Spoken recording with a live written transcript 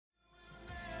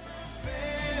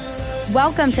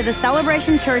Welcome to the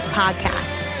Celebration Church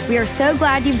podcast. We are so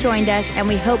glad you've joined us, and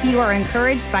we hope you are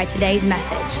encouraged by today's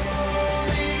message.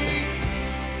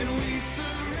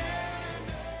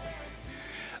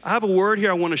 I have a word here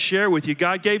I want to share with you.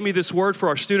 God gave me this word for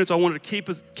our students. I wanted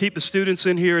to keep the students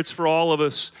in here. It's for all of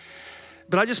us.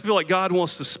 But I just feel like God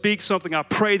wants to speak something. I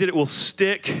pray that it will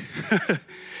stick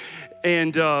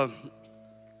and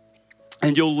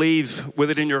you'll leave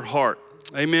with it in your heart.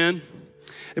 Amen.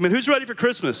 Amen. Who's ready for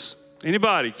Christmas?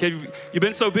 Anybody? You've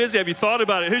been so busy. Have you thought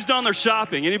about it? Who's done their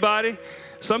shopping? Anybody?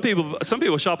 Some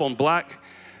people shop on Black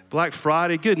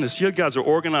Friday. Goodness, you guys are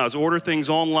organized. Order things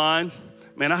online.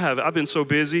 Man, I've been so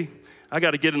busy. I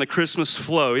got to get in the Christmas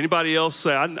flow. Anybody else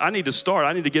say, I need to start.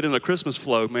 I need to get in the Christmas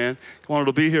flow, man. Come on,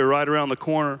 it'll be here right around the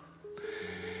corner.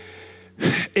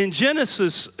 In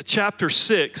Genesis chapter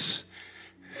 6,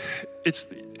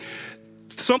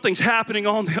 something's happening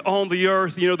on the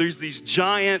earth. You know, there's these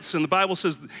giants, and the Bible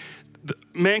says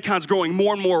mankind's growing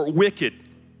more and more wicked.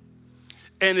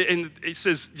 And it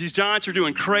says these giants are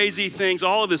doing crazy things.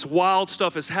 All of this wild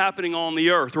stuff is happening on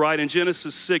the earth, right? In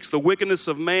Genesis 6, the wickedness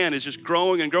of man is just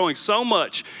growing and growing so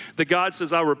much that God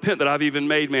says, I repent that I've even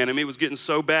made man. I mean, it was getting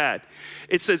so bad.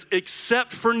 It says,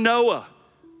 except for Noah.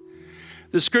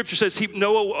 The scripture says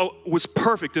Noah was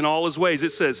perfect in all his ways.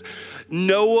 It says,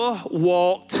 Noah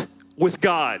walked with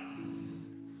God.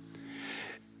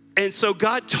 And so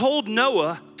God told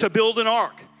Noah to build an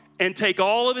ark and take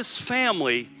all of his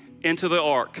family into the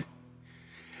ark.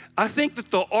 I think that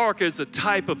the ark is a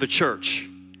type of the church.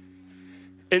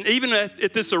 And even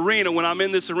at this arena, when I'm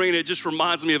in this arena, it just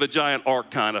reminds me of a giant ark,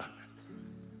 kind of.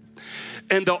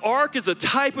 And the ark is a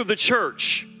type of the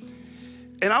church.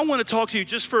 And I want to talk to you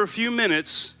just for a few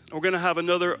minutes. We're going to have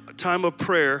another time of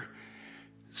prayer.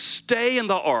 Stay in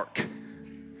the ark.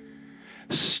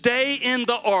 Stay in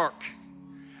the ark.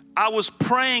 I was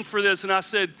praying for this and I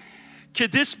said, could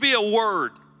this be a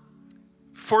word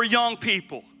for young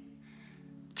people,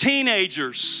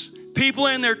 teenagers, people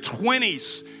in their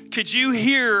 20s? Could you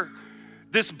hear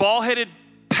this bald-headed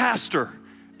pastor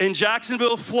in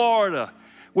Jacksonville, Florida,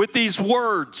 with these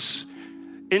words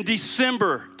in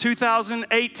December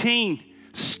 2018?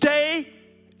 Stay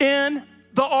in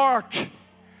the ark.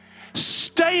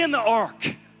 Stay in the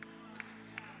ark.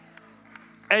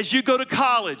 As you go to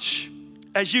college,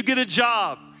 as you get a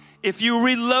job, if you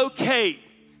relocate,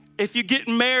 if you get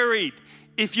married,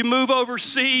 if you move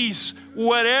overseas,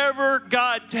 whatever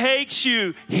God takes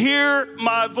you, hear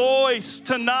my voice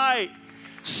tonight.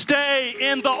 Stay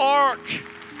in the ark.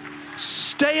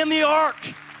 Stay in the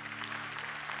ark.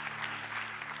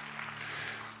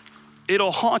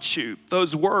 It'll haunt you,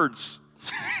 those words.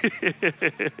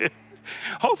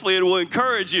 Hopefully it will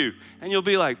encourage you. And you'll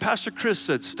be like, Pastor Chris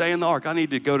said, stay in the ark. I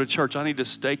need to go to church. I need to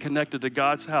stay connected to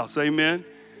God's house. Amen.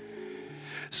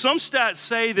 Some stats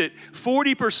say that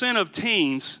 40% of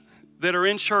teens that are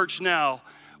in church now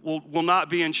will not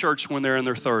be in church when they're in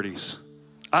their 30s.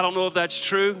 I don't know if that's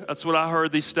true. That's what I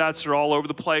heard. These stats are all over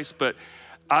the place, but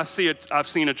I've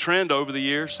seen a trend over the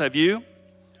years. Have you?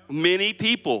 Many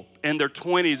people in their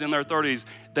 20s and their 30s,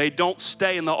 they don't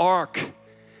stay in the ark.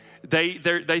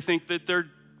 They think that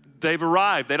they've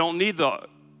arrived. They don't need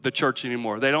the church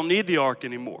anymore. They don't need the ark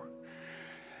anymore.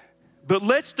 But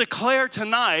let's declare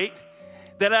tonight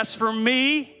that as for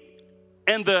me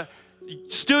and the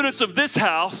students of this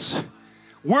house,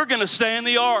 we're going to stay in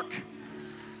the ark.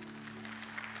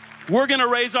 We're going to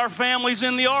raise our families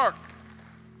in the ark.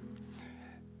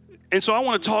 And so I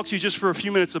want to talk to you just for a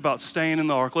few minutes about staying in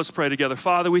the ark. Let's pray together.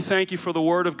 Father, we thank you for the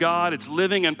word of God. It's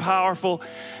living and powerful.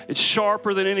 It's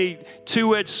sharper than any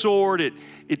two-edged sword.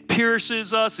 It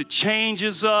pierces us. It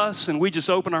changes us. And we just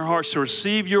open our hearts to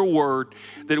receive your word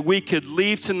that we could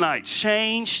leave tonight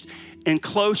changed and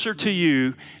closer to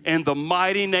you in the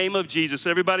mighty name of Jesus.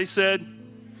 Everybody said,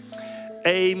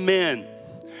 amen.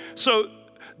 So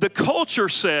the culture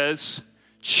says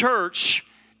church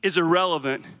is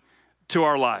irrelevant to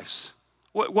our lives.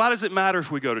 Why does it matter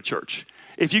if we go to church?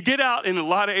 If you get out in a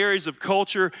lot of areas of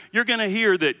culture, you're going to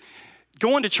hear that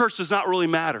going to church does not really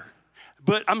matter.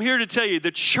 But I'm here to tell you,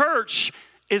 the church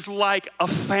is like a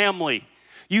family.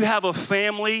 You have a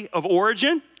family of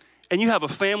origin, and you have a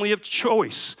family of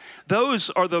choice. Those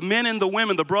are the men and the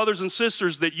women, the brothers and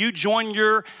sisters that you join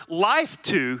your life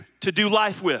to do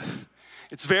life with.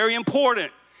 It's very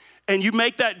important. And you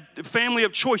make that family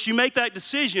of choice, you make that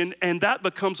decision, and that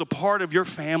becomes a part of your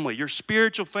family, your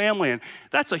spiritual family. And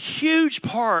that's a huge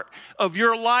part of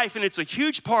your life, and it's a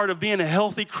huge part of being a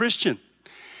healthy Christian.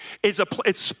 It's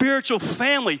spiritual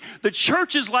family. The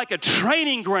church is like a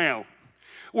training ground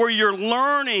where you're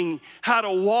learning how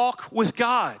to walk with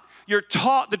God. You're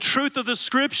taught the truth of the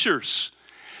scriptures.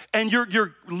 and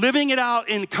you're living it out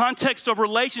in context of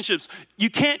relationships, you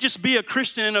can't just be a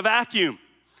Christian in a vacuum.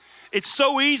 It's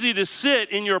so easy to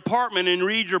sit in your apartment and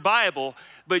read your Bible,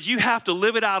 but you have to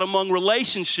live it out among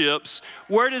relationships.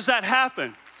 Where does that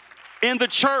happen? In the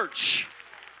church.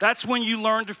 That's when you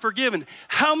learn to forgive. And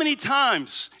how many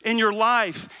times in your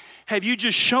life have you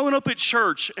just shown up at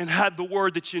church and had the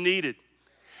word that you needed?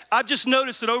 I've just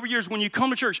noticed that over years when you come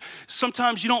to church,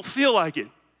 sometimes you don't feel like it.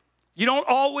 You don't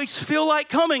always feel like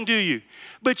coming, do you?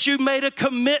 But you made a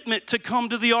commitment to come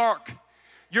to the Ark.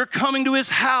 You're coming to his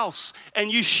house and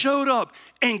you showed up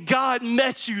and God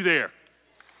met you there.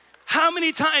 How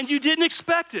many times? You didn't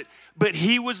expect it, but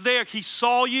he was there. He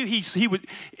saw you. He would,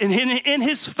 and in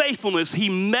his faithfulness, he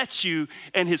met you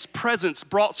and his presence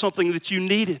brought something that you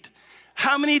needed.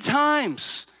 How many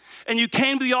times? And you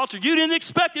came to the altar. You didn't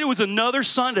expect it. It was another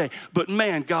Sunday. But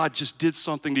man, God just did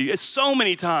something to you. It's so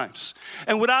many times.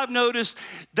 And what I've noticed,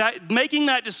 that making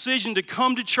that decision to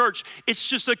come to church, it's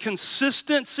just a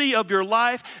consistency of your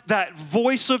life, that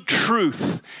voice of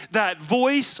truth, that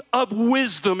voice of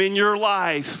wisdom in your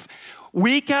life.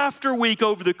 Week after week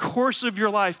over the course of your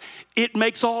life, it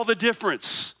makes all the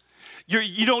difference.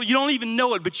 You don't even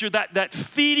know it, but you're that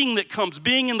feeding that comes,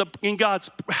 being in God's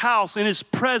house, in his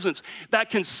presence, that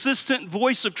consistent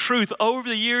voice of truth over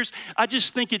the years. I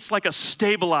just think it's like a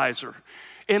stabilizer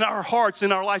in our hearts,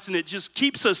 in our lives, and it just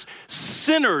keeps us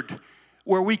centered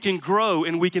where we can grow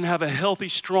and we can have a healthy,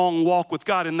 strong walk with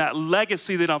God, and that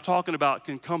legacy that I'm talking about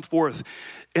can come forth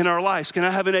in our lives. Can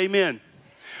I have an amen?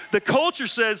 The culture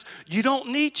says you don't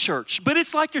need church, but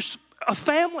it's like you're a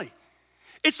family.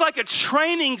 It's like a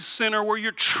training center where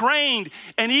you're trained,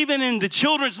 and even in the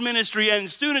children's ministry and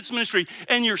students' ministry,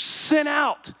 and you're sent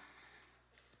out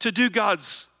to do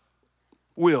God's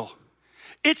will.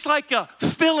 It's like a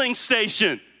filling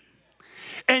station,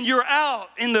 and you're out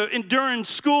during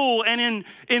school and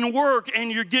in work,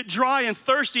 and you get dry and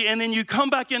thirsty, and then you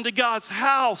come back into God's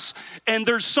house, and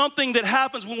there's something that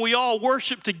happens when we all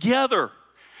worship together.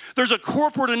 There's a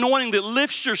corporate anointing that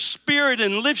lifts your spirit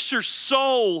and lifts your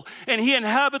soul, and he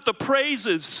inhabits the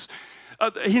praises.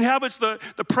 He inhabits the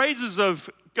praises of,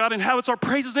 God inhabits our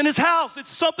praises in his house. It's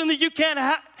something that you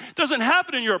doesn't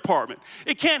happen in your apartment.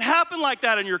 It can't happen like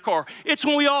that in your car. It's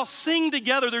when we all sing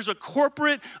together, there's a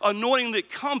corporate anointing that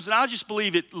comes, and I just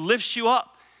believe it lifts you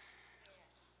up.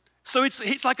 So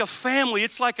it's like a family.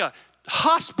 It's like a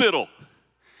hospital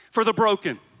for the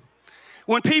broken.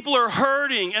 When people are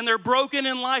hurting and they're broken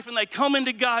in life and they come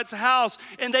into God's house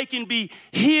and they can be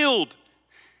healed.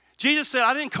 Jesus said,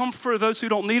 I didn't come for those who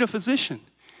don't need a physician.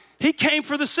 He came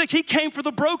for the sick. He came for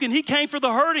the broken. He came for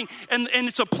the hurting. And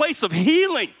it's a place of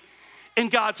healing in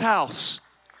God's house.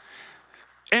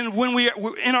 And when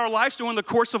we're in our lives, during the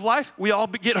course of life, we all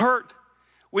get hurt.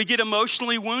 We get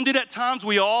emotionally wounded at times.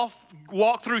 We all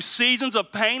walk through seasons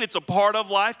of pain. It's a part of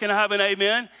life. Can I have an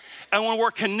amen? And when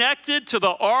we're connected to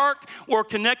the ark, we're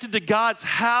connected to God's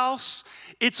house,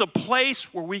 it's a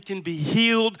place where we can be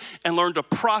healed and learn to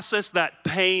process that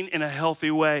pain in a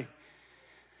healthy way.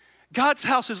 God's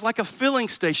house is like a filling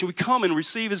station. We come and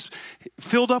receive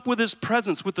filled up with his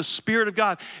presence, with the Spirit of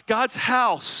God. God's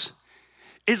house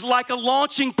is like a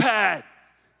launching pad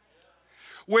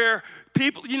where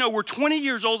people, we're 20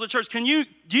 years old at church. Do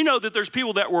you know that there's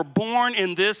people that were born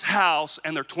in this house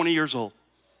and they're 20 years old?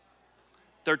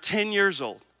 They're 10 years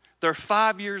old. They're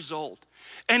 5 years old.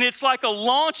 And it's like a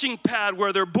launching pad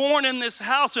where they're born in this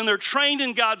house and they're trained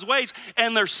in God's ways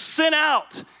and they're sent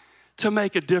out to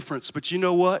make a difference. But you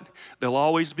know what? They'll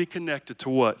always be connected to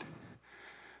what?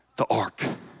 The ark.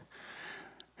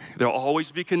 They'll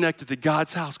always be connected to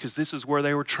God's house because this is where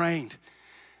they were trained.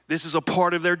 This is a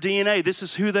part of their DNA. This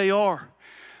is who they are.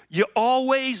 You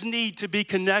always need to be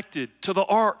connected to the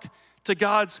ark, to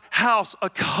God's house, a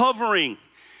covering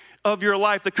of your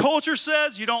life. The culture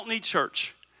says you don't need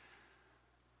church.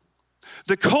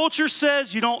 The culture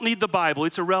says you don't need the Bible.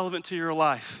 It's irrelevant to your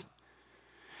life.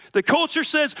 The culture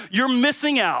says you're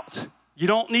missing out. You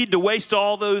don't need to waste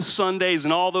all those Sundays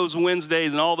and all those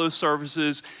Wednesdays and all those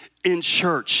services in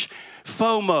church.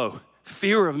 FOMO,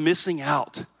 fear of missing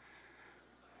out.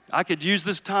 I could use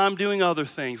this time doing other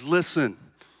things. Listen,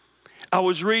 I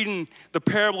was reading the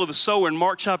parable of the sower in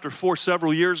Mark chapter 4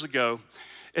 several years ago.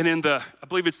 And in I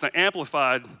believe it's the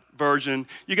Amplified version,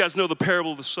 you guys know the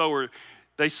parable of the sower.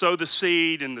 They sow the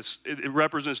seed, and it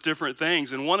represents different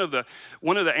things. And one of the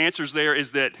answers there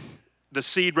is that the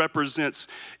seed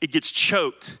it gets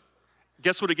choked.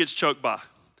 Guess what it gets choked by?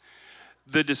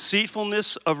 The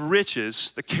deceitfulness of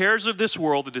riches, the cares of this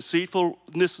world, the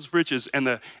deceitfulness of riches, and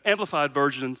the Amplified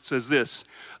version says this,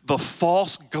 the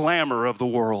false glamour of the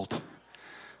world.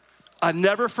 I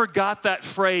never forgot that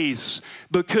phrase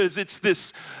because it's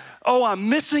this, oh, I'm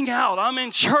missing out. I'm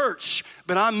in church,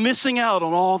 but I'm missing out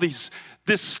on all this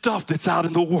stuff that's out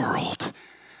in the world.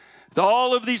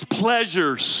 All of these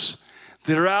pleasures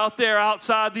that are out there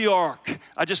outside the ark.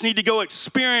 I just need to go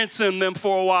experiencing them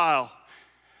for a while.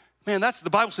 Man, the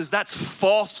Bible says that's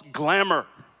false glamour.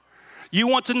 You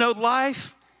want to know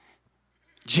life?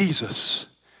 Jesus.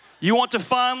 You want to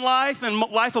find life and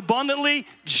life abundantly?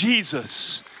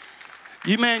 Jesus.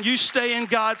 You stay in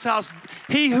God's house.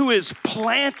 He who is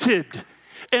planted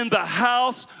in the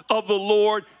house of the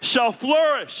Lord shall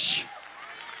flourish.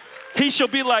 He shall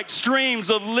be like streams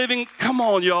of living. Come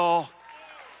on, y'all.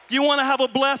 You want to have a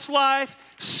blessed life?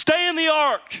 Stay in the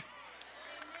ark.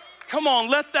 Come on,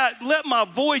 let my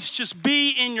voice just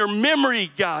be in your memory,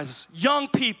 guys. Young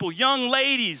people, young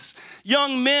ladies,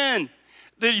 young men.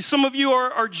 Some of you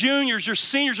are juniors, your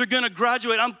seniors are going to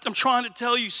graduate. I'm trying to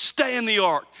tell you, stay in the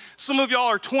ark. Some of y'all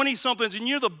are 20-somethings,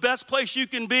 and the best place you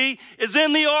can be is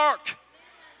in the ark.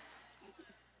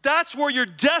 That's where your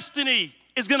destiny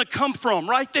is going to come from,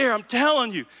 right there. I'm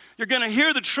telling you. You're going to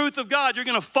hear the truth of God. You're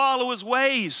going to follow his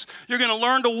ways. You're going to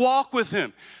learn to walk with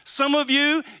him. Some of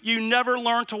you never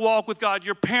learned to walk with God.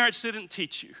 Your parents didn't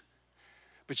teach you.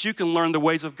 But you can learn the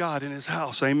ways of God in his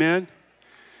house. Amen?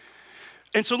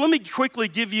 And so let me quickly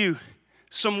give you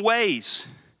some ways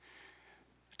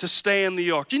to stay in the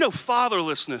ark.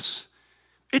 Fatherlessness,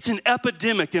 it's an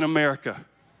epidemic in America.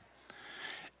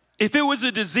 If it was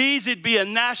a disease, it'd be a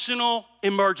national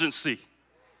emergency.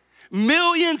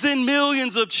 Millions and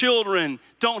millions of children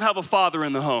don't have a father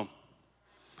in the home.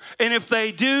 And if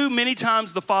they do, many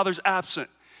times the father's absent.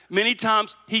 Many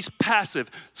times he's passive.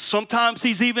 Sometimes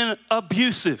he's even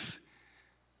abusive.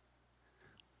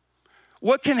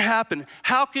 What can happen?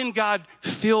 How can God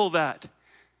fill that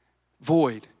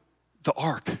void? The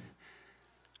ark.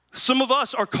 Some of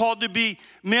us are called to be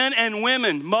men and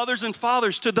women, mothers and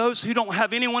fathers to those who don't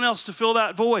have anyone else to fill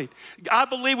that void. I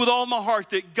believe with all my heart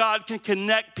that God can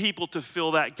connect people to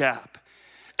fill that gap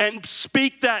and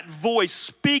speak that voice,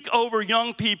 speak over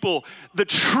young people the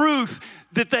truth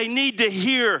that they need to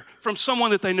hear from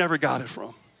someone that they never got it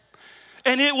from.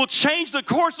 And it will change the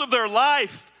course of their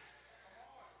life.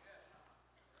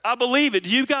 I believe it.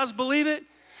 Do you guys believe it?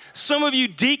 Some of you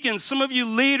deacons, some of you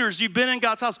leaders, you've been in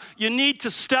God's house. You need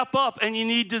to step up and you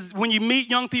need to, when you meet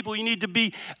young people, you need to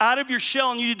be out of your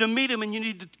shell and you need to meet them and you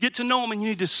need to get to know them and you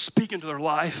need to speak into their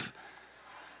life.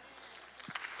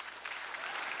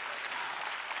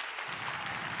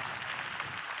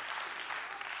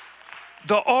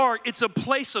 The ark, it's a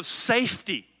place of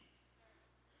safety.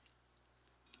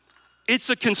 It's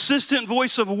a consistent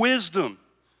voice of wisdom.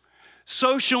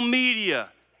 Social media,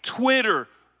 Twitter,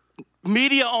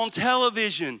 media on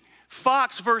television,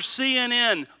 Fox versus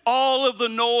CNN, all of the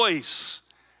noise.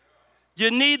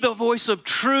 You need the voice of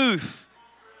truth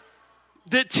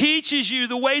that teaches you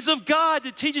the ways of God,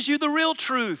 that teaches you the real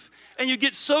truth. And you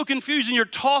get so confused and you're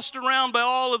tossed around by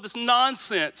all of this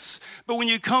nonsense. But when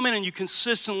you come in and you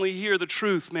consistently hear the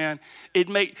truth, man,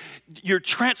 you're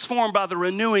transformed by the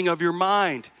renewing of your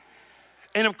mind.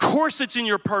 And of course it's in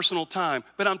your personal time,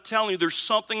 but I'm telling you, there's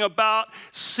something about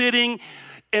sitting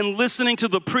and listening to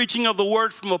the preaching of the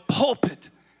word from a pulpit.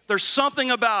 There's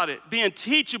something about it, being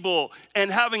teachable and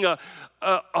having a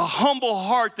humble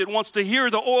heart that wants to hear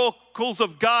the oracles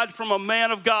of God from a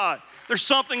man of God. There's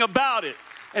something about it.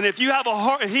 And if you have a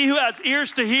heart, he who has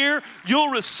ears to hear, you'll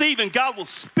receive and God will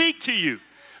speak to you.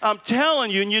 I'm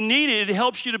telling you, and you need it. It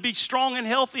helps you to be strong and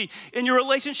healthy in your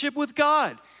relationship with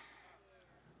God.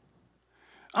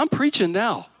 I'm preaching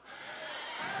now.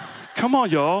 Come on,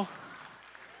 y'all.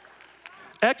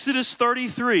 Exodus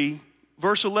 33,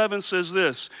 verse 11 says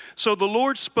this. So the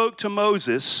Lord spoke to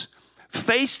Moses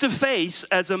face to face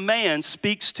as a man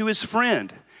speaks to his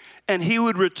friend, and he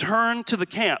would return to the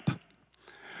camp.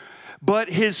 But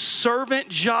his servant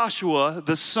Joshua,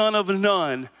 the son of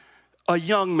Nun, a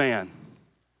young man,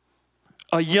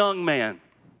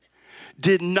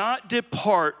 did not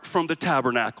depart from the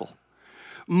tabernacle.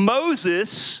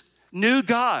 Moses knew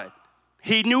God.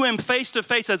 He knew him face to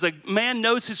face as a man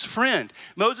knows his friend.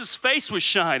 Moses' face was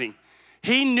shining.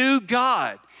 He knew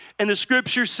God. And the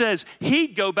scripture says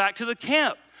he'd go back to the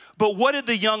camp. But what did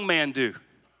the young man do?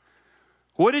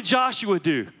 What did Joshua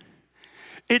do?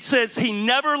 It says he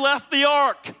never left the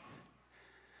ark.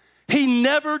 He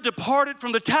never departed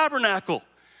from the tabernacle.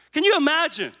 Can you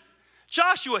imagine?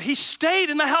 Joshua, he stayed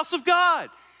in the house of God.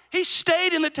 He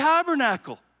stayed in the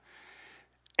tabernacle.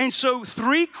 And so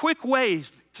 3 quick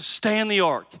ways to stay in the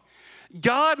ark.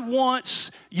 God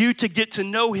wants you to get to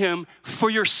know him for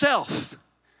yourself.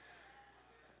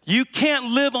 You can't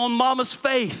live on mama's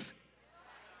faith.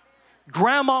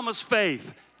 grandmama's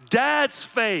faith, dad's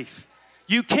faith.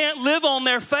 You can't live on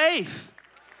their faith.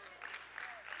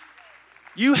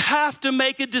 You have to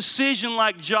make a decision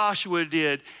like Joshua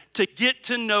did to get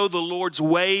to know the Lord's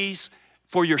ways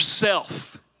for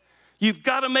yourself. You've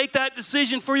got to make that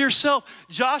decision for yourself.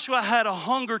 Joshua had a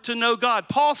hunger to know God.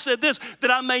 Paul said this, that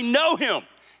I may know him.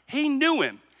 He knew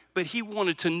him, but he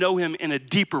wanted to know him in a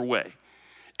deeper way,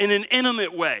 in an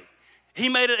intimate way. He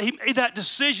made that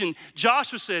decision.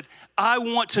 Joshua said, I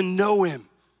want to know him.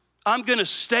 I'm going to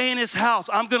stay in his house.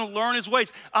 I'm going to learn his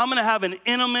ways. I'm going to have an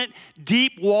intimate,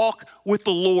 deep walk with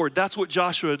the Lord. That's what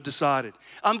Joshua decided.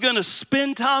 I'm going to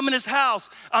spend time in his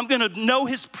house. I'm going to know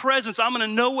his presence. I'm going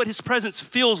to know what his presence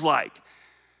feels like.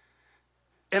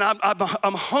 And I'm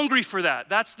hungry for that.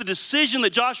 That's the decision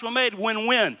that Joshua made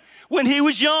when he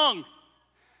was young.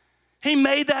 He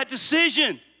made that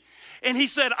decision. And he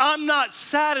said, I'm not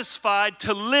satisfied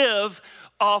to live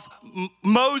off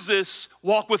Moses'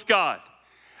 walk with God.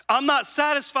 I'm not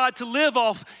satisfied to live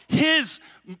off his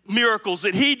miracles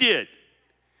that he did.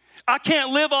 I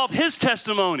can't live off his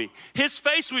testimony. His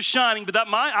face was shining, but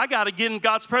I got to get in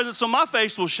God's presence so my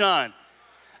face will shine.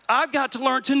 I've got to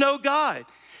learn to know God.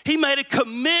 He made a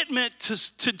commitment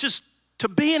to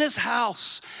be in his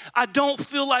house. I don't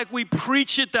feel like we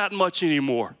preach it that much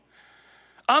anymore.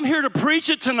 I'm here to preach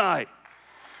it tonight.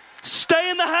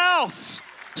 Stay in the house.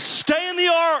 Stay in the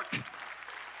ark.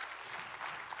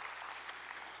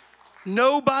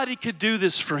 Nobody could do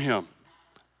this for him.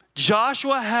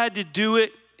 Joshua had to do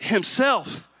it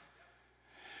himself.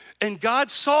 And God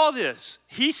saw this.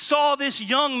 He saw this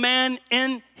young man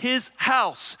in his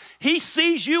house. He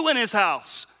sees you in his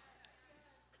house.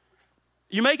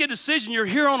 You make a decision, you're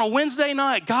here on a Wednesday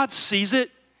night, God sees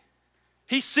it.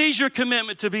 He sees your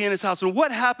commitment to be in his house. And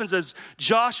what happens as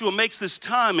Joshua makes this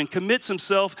time and commits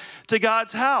himself to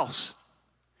God's house?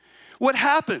 What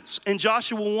happens? In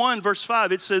Joshua 1, verse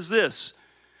 5, it says this,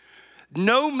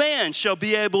 no man shall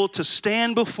be able to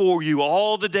stand before you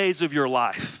all the days of your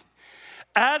life.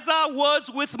 As I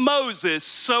was with Moses,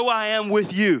 so I am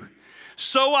with you.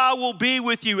 So I will be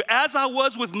with you. As I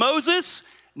was with Moses,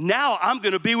 now I'm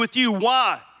going to be with you.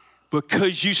 Why?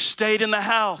 Because you stayed in the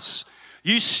house.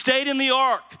 You stayed in the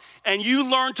ark and you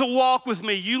learned to walk with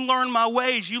me. You learned my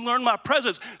ways. You learned my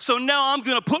presence. So now I'm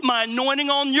going to put my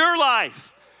anointing on your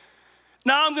life.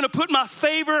 Now I'm going to put my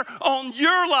favor on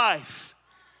your life.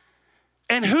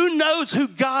 And who knows who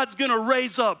God's going to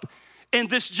raise up in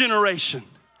this generation.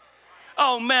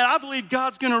 Oh man, I believe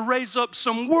God's going to raise up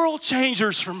some world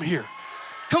changers from here.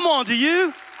 Come on, do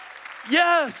you?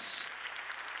 Yes.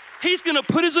 He's going to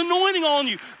put his anointing on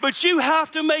you, but you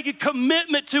have to make a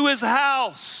commitment to his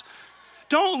house.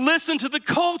 Don't listen to the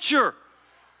culture.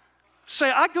 Say,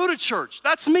 I go to church.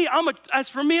 That's me. As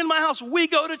for me and my house, we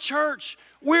go to church.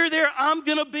 We're there. I'm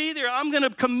going to be there. I'm going to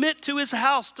commit to his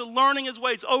house, to learning his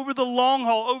ways over the long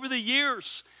haul, over the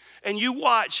years. And you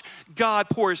watch God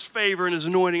pour his favor and his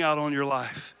anointing out on your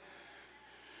life.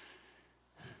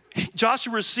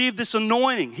 Joshua received this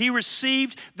anointing. He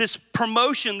received this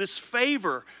promotion, this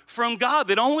favor from God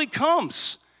that only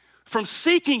comes from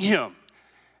seeking him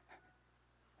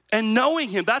and knowing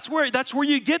him. That's where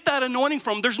you get that anointing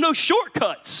from. There's no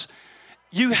shortcuts.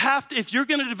 You have to, if you're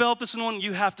going to develop this anointing,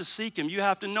 you have to seek him. You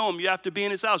have to know him. You have to be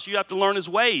in his house. You have to learn his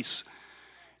ways.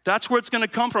 That's where it's going to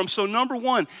come from. So number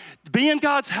one, be in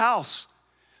God's house.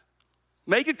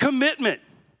 Make a commitment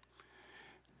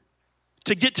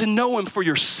to get to know him for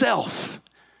yourself.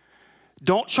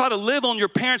 Don't try to live on your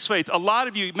parents' faith. A lot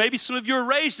of you, maybe some of you are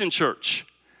raised in church.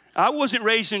 I wasn't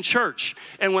raised in church.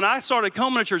 And when I started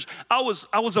coming to church, I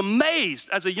was amazed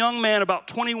as a young man, about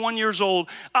 21 years old.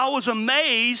 I was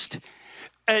amazed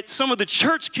at some of the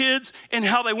church kids and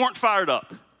how they weren't fired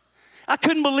up. I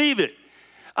couldn't believe it.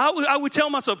 I would tell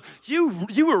myself, you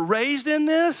were raised in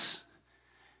this?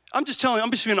 I'm just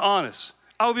being honest.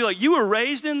 I would be like, you were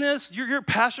raised in this? You're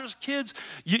pastor's kids?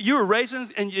 You were raised in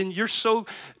this and you're so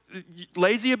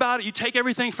lazy about it? You take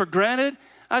everything for granted?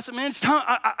 I said, man, it's time.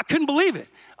 I couldn't believe it.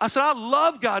 I said, I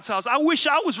love God's house. I wish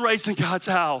I was raised in God's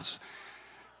house.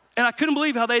 And I couldn't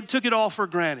believe how they took it all for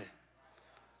granted.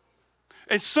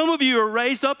 And some of you are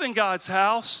raised up in God's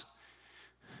house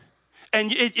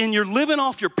and you're living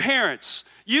off your parents.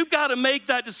 You've got to make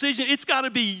that decision. It's got to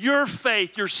be your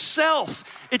faith, yourself.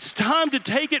 It's time to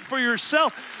take it for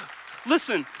yourself.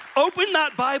 Listen, open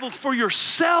that Bible for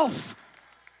yourself.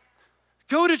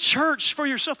 Go to church for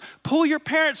yourself. Pull your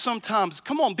parents sometimes.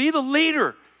 Come on, be the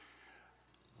leader.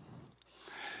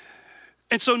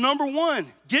 And so number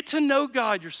one, get to know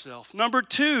God yourself. Number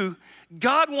two,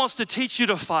 God wants to teach you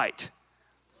to fight.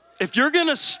 If you're going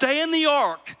to stay in the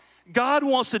ark, God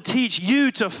wants to teach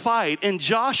you to fight. In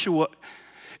Joshua,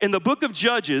 in the book of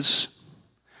Judges,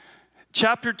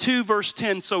 chapter 2, verse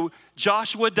 10, so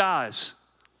Joshua dies.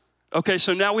 Okay,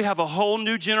 so now we have a whole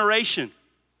new generation.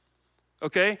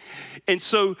 Okay? And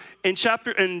so in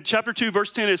chapter 2,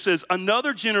 verse 10, it says,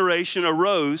 another generation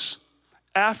arose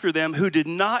after them who did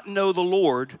not know the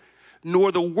Lord,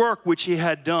 nor the work which he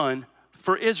had done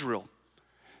for Israel.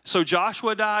 So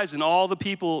Joshua dies and all the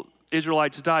people,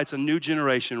 Israelites die. It's a new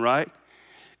generation, right?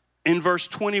 In verse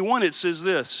 21, it says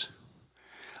this,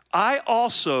 I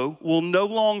also will no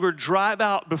longer drive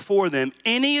out before them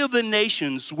any of the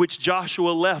nations which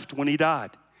Joshua left when he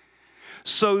died,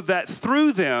 so that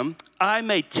through them I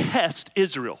may test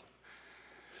Israel.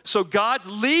 So God's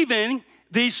leaving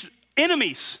these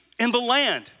enemies in the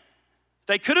land.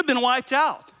 They could have been wiped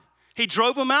out. He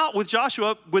drove them out with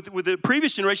Joshua, with the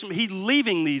previous generation, but he's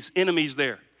leaving these enemies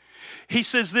there. He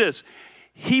says this,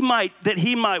 he might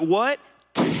what?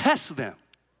 Test them.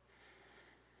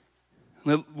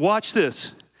 Now watch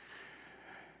this.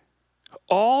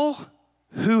 All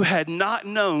who had not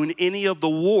known any of the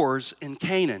wars in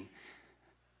Canaan,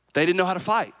 they didn't know how to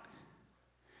fight.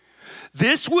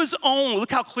 This was only, look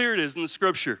how clear it is in the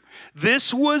scripture.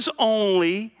 This was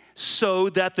only so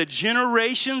that the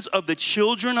generations of the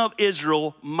children of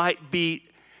Israel might be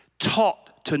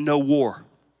taught to know war.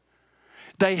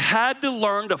 They had to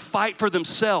learn to fight for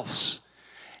themselves.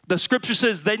 The scripture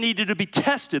says they needed to be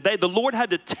tested. The Lord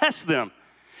had to test them.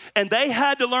 And they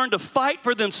had to learn to fight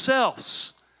for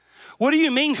themselves. What do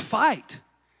you mean fight?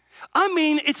 I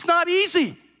mean, it's not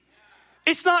easy.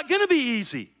 It's not gonna be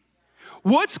easy.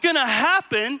 What's gonna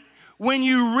happen when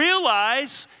you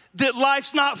realize that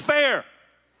life's not fair?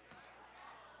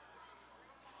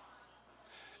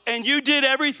 And you did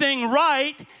everything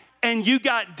right and you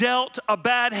got dealt a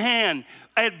bad hand.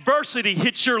 Adversity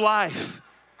hits your life.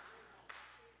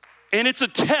 And it's a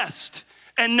test.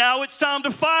 And now it's time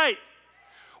to fight.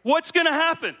 What's gonna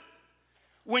happen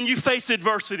when you face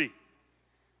adversity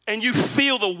and you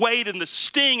feel the weight and the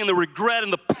sting and the regret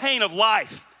and the pain of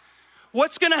life?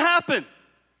 What's gonna happen?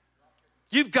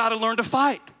 You've gotta learn to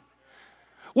fight.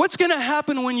 What's gonna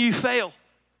happen when you fail?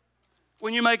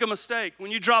 When you make a mistake,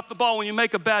 when you drop the ball, when you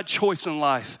make a bad choice in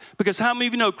life? Because how many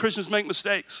of you know Christians make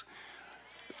mistakes?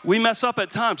 We mess up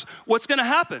at times. What's gonna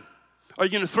happen? Are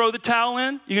you gonna throw the towel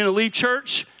in? You're gonna leave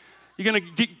church? You're gonna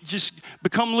just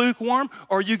become lukewarm?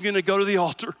 Or are you gonna go to the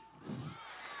altar?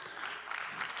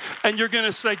 And you're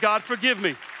gonna say, God, forgive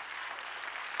me.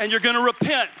 And you're gonna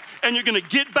repent. And you're gonna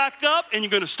get back up and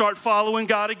you're gonna start following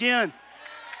God again.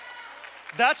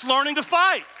 That's learning to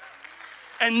fight.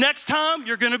 And next time,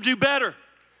 you're gonna do better.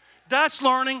 That's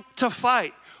learning to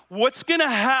fight. What's gonna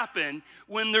happen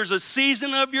when there's a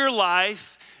season of your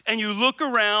life and you look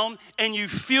around and you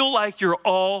feel like you're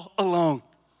all alone?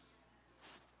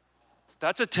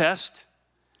 That's a test.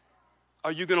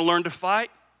 Are you gonna learn to fight?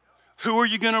 Who are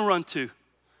you gonna run to?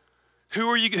 Who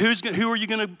are you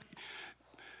gonna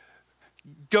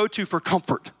go to for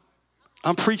comfort?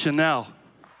 I'm preaching now.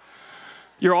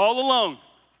 You're all alone.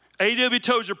 A.W.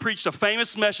 Tozer preached a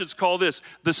famous message called this,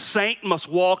 the saint must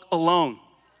walk alone.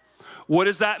 What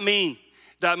does that mean?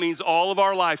 That means all of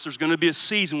our lives, there's gonna be a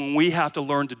season when we have to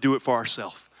learn to do it for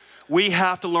ourselves. We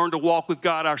have to learn to walk with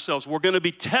God ourselves. We're gonna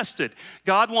be tested.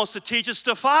 God wants to teach us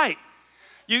to fight.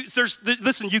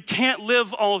 Listen, you can't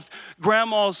live off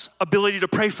grandma's ability to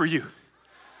pray for you.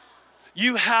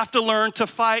 You have to learn to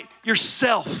fight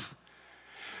yourself.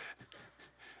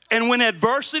 And when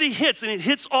adversity hits, and it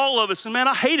hits all of us, and man,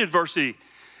 I hate adversity.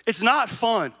 It's not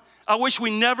fun. I wish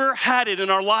we never had it in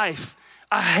our life.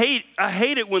 I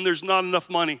hate it when there's not enough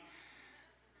money.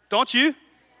 Don't you?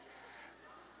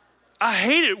 I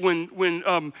hate it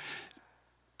when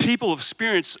people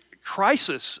experience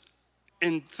crisis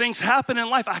and things happen in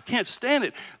life. I can't stand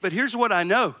it. But here's what I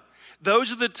know.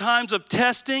 Those are the times of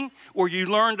testing where you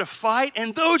learn to fight,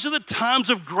 and those are the times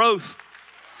of growth.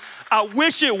 I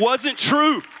wish it wasn't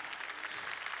true.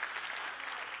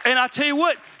 And I tell you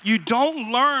what, you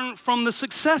don't learn from the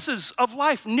successes of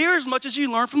life near as much as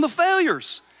you learn from the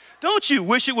failures. Don't you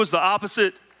wish it was the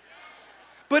opposite?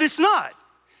 But it's not.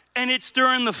 And it's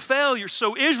during the failure.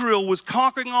 So Israel was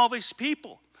conquering all these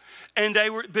people. And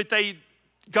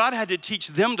God had to teach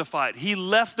them to fight. He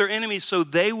left their enemies so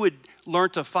they would learn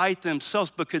to fight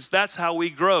themselves, because that's how we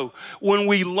grow. When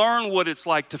we learn what it's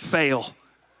like to fail.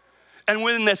 And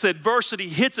when this adversity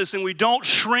hits us and we don't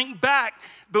shrink back,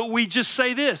 but we just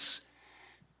say this: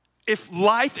 if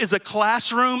life is a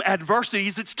classroom, adversity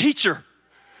is its teacher.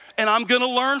 And I'm gonna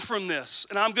learn from this,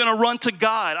 and I'm gonna run to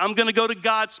God. I'm gonna go to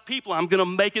God's people. I'm gonna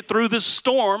make it through this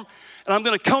storm, and I'm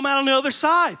gonna come out on the other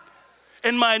side.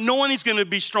 And my anointing's gonna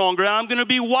be stronger. I'm gonna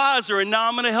be wiser. And now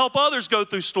I'm gonna help others go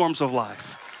through storms of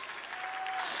life.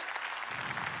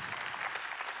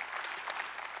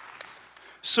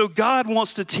 So God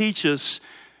wants to teach us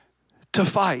to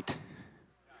fight.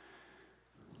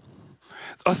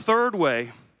 A third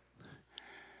way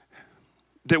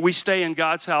that we stay in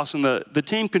God's house, and the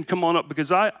team can come on up,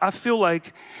 because I feel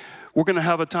like we're gonna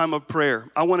have a time of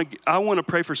prayer. I wanna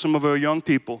pray for some of our young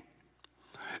people.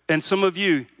 And some of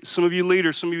you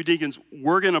leaders, some of you deacons,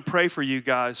 we're gonna pray for you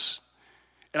guys.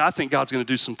 And I think God's gonna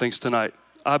do some things tonight.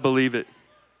 I believe it.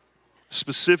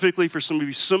 Specifically for some of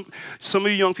you, some of you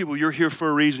young people, you're here for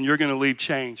a reason. You're gonna leave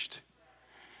changed.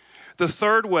 The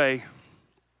third way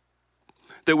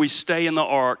that we stay in the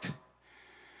ark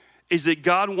is that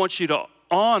God wants you to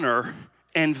honor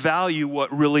and value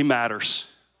what really matters.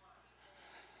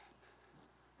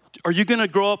 Are you gonna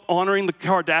grow up honoring the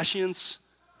Kardashians?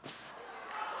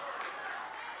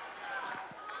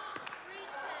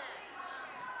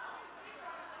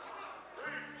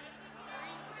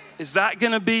 Is that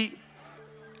gonna be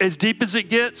as deep as it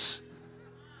gets?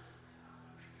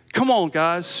 Come on,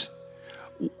 guys.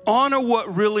 Honor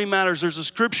what really matters. There's a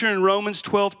scripture in Romans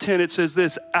 12:10. It says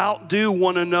this: outdo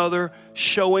one another,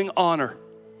 showing honor.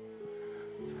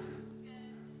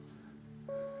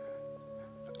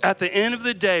 At the end of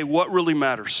the day, what really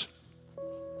matters?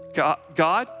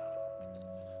 God,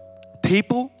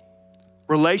 people,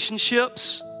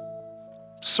 relationships,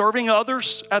 serving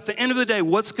others. At the end of the day,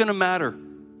 what's gonna matter?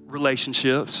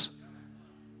 Relationships.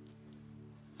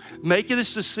 Make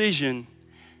this decision.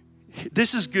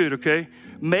 This is good, okay?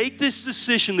 Make this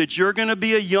decision that you're gonna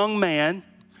be a young man,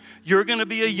 you're gonna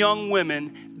be a young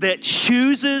woman that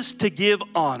chooses to give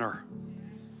honor.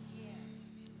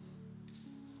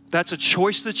 That's a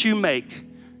choice that you make.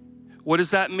 What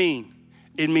does that mean?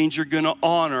 It means you're gonna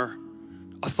honor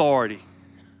authority.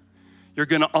 You're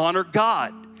gonna honor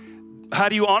God. How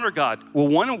do you honor God? Well,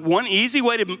 one easy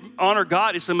way to honor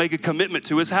God is to make a commitment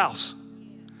to His house.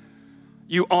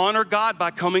 You honor God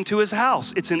by coming to His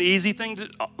house. It's an easy thing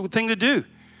to do.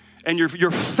 And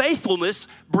your faithfulness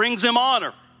brings Him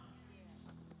honor.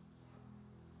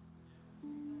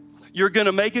 You're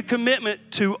gonna make a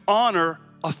commitment to honor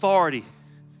authority,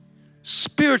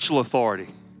 spiritual authority.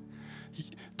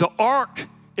 The ark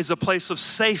is a place of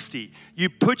safety. You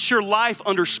put your life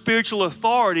under spiritual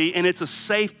authority, and it's a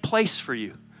safe place for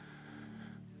you.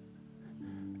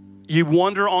 You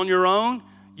wander on your own,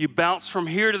 you bounce from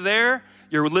here to there,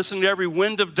 you're listening to every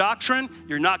wind of doctrine,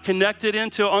 you're not connected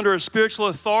under a spiritual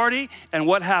authority, and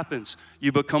what happens?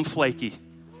 You become flaky.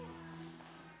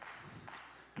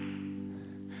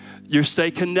 You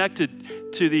stay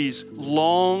connected to these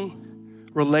long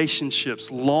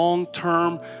relationships,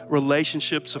 long-term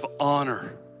relationships of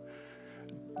honor.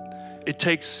 It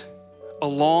takes a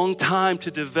long time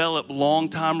to develop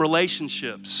long-time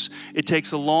relationships. It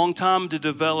takes a long time to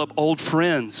develop old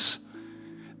friends,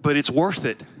 but it's worth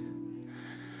it.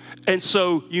 And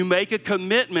so you make a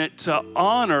commitment to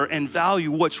honor and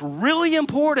value what's really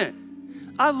important.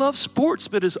 I love sports,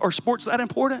 but are sports that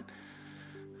important?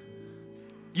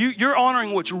 You're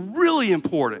honoring what's really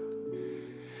important.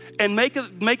 And make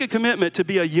a commitment to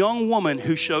be a young woman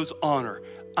who shows honor.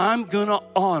 I'm gonna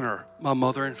honor my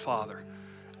mother and father.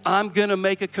 I'm gonna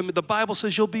make a commitment. The Bible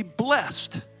says you'll be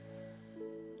blessed.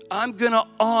 I'm gonna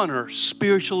honor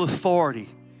spiritual authority.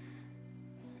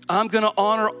 I'm gonna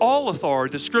honor all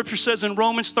authority. The scripture says in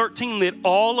Romans 13 that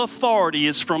all authority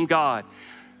is from God.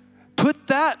 Put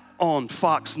that on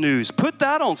Fox News. Put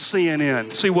that on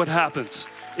CNN. See what happens.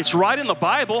 It's right in the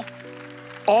Bible.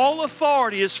 All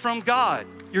authority is from God.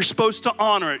 You're supposed to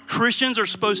honor it. Christians are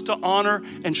supposed to honor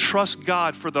and trust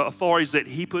God for the authorities that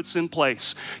He puts in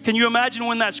place. Can you imagine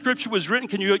when that scripture was written?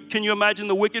 Can you imagine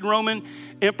the wicked Roman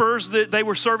emperors that they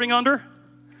were serving under?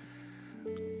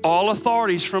 All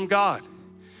authorities from God.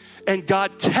 And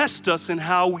God tests us in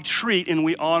how we treat and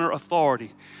we honor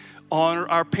authority. Honor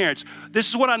our parents. This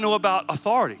is what I know about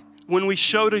authority. When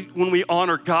we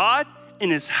honor God in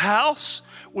His house,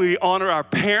 when we honor our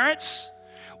parents,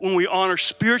 when we honor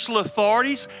spiritual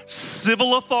authorities,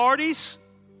 civil authorities,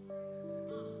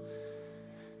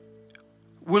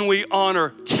 when we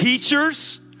honor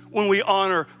teachers, when we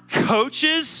honor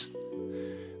coaches,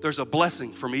 there's a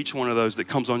blessing from each one of those that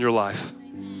comes on your life.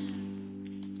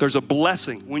 There's a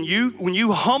blessing. When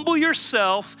you humble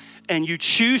yourself and you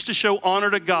choose to show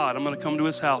honor to God, I'm gonna come to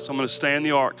His house, I'm gonna stay in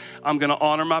the ark, I'm gonna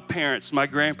honor my parents, my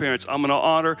grandparents, I'm gonna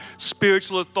honor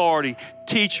spiritual authority,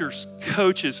 teachers,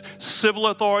 coaches, civil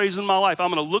authorities in my life.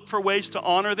 I'm gonna look for ways to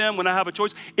honor them when I have a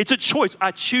choice. It's a choice. I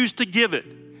choose to give it.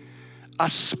 I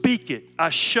speak it. I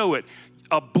show it.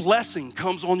 A blessing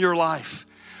comes on your life.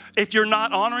 If you're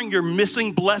not honoring, you're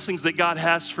missing blessings that God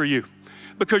has for you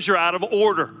because you're out of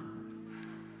order.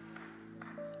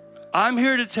 I'm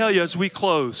here to tell you as we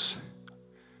close,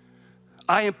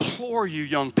 I implore you,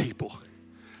 young people,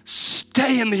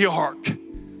 stay in the ark.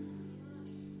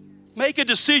 Make a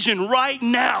decision right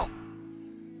now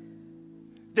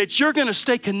that you're going to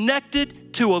stay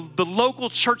connected to the local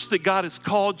church that God has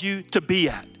called you to be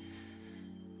at.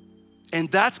 And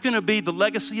that's going to be the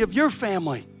legacy of your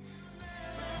family.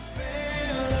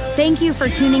 Thank you for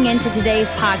tuning in to today's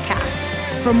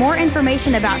podcast. For more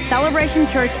information about Celebration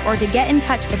Church or to get in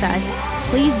touch with us,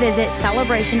 please visit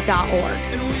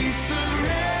celebration.org.